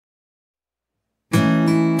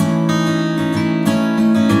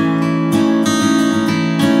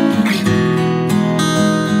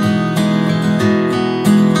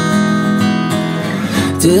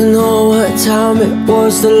that time it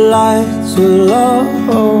was the lights were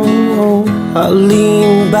low. I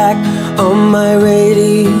leaned back on my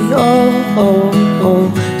radio.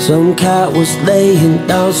 Some cat was laying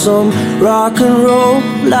down some rock and roll,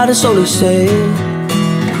 like they slowly say.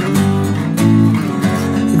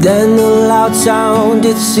 Then the loud sound,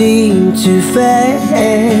 it seemed to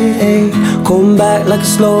fade, come back like a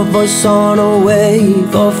slow voice on a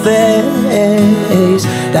wave of haze.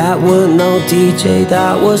 That was no DJ,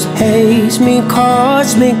 that was haze, me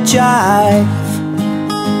cosmic jive.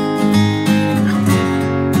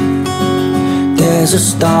 There's a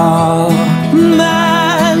starman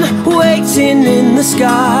waiting in the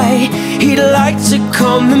sky. He'd like to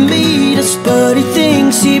come and meet us, but he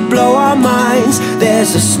thinks he'd blow our minds.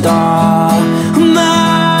 There's a starman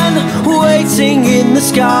waiting in the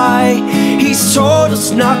sky. He's told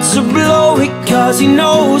us not to blow it, cause he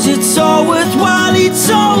knows it's all worthwhile. He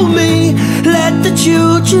told me, let the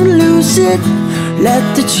children lose it, let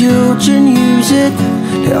the children use it,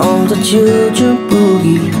 let all the children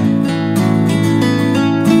boogie.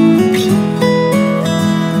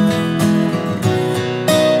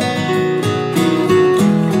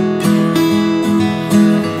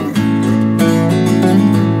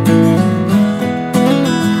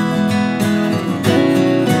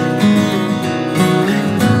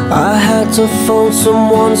 To phone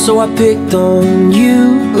someone, so I picked on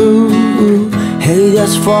you. Hey,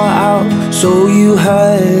 that's far out, so you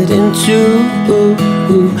heard into.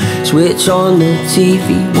 Switch on the TV,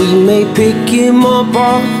 we may pick him up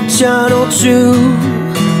on channel 2.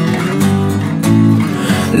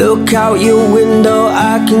 Look out your window,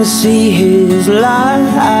 I can see his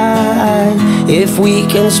light. If we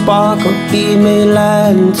can sparkle, he may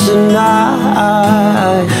land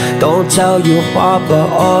tonight. Don't tell your papa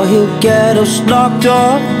or he'll get us locked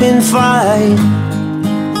up in fight.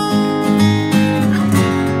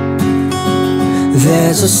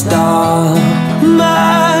 There's a starman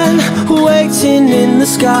waiting in the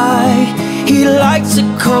sky. He'd like to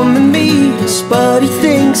come and meet us, but he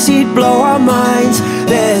thinks he'd blow our minds.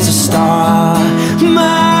 There's a starman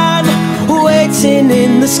waiting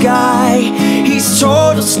in the sky. He's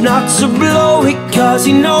told us not to blow it, cause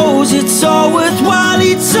he knows it's all worthwhile.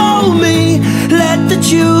 He told me, let the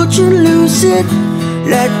children lose it,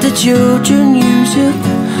 let the children use it,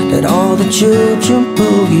 let all the children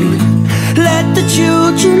boogie. Let the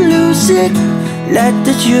children lose it, let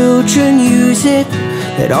the children use it,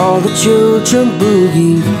 let all the children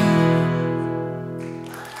boogie.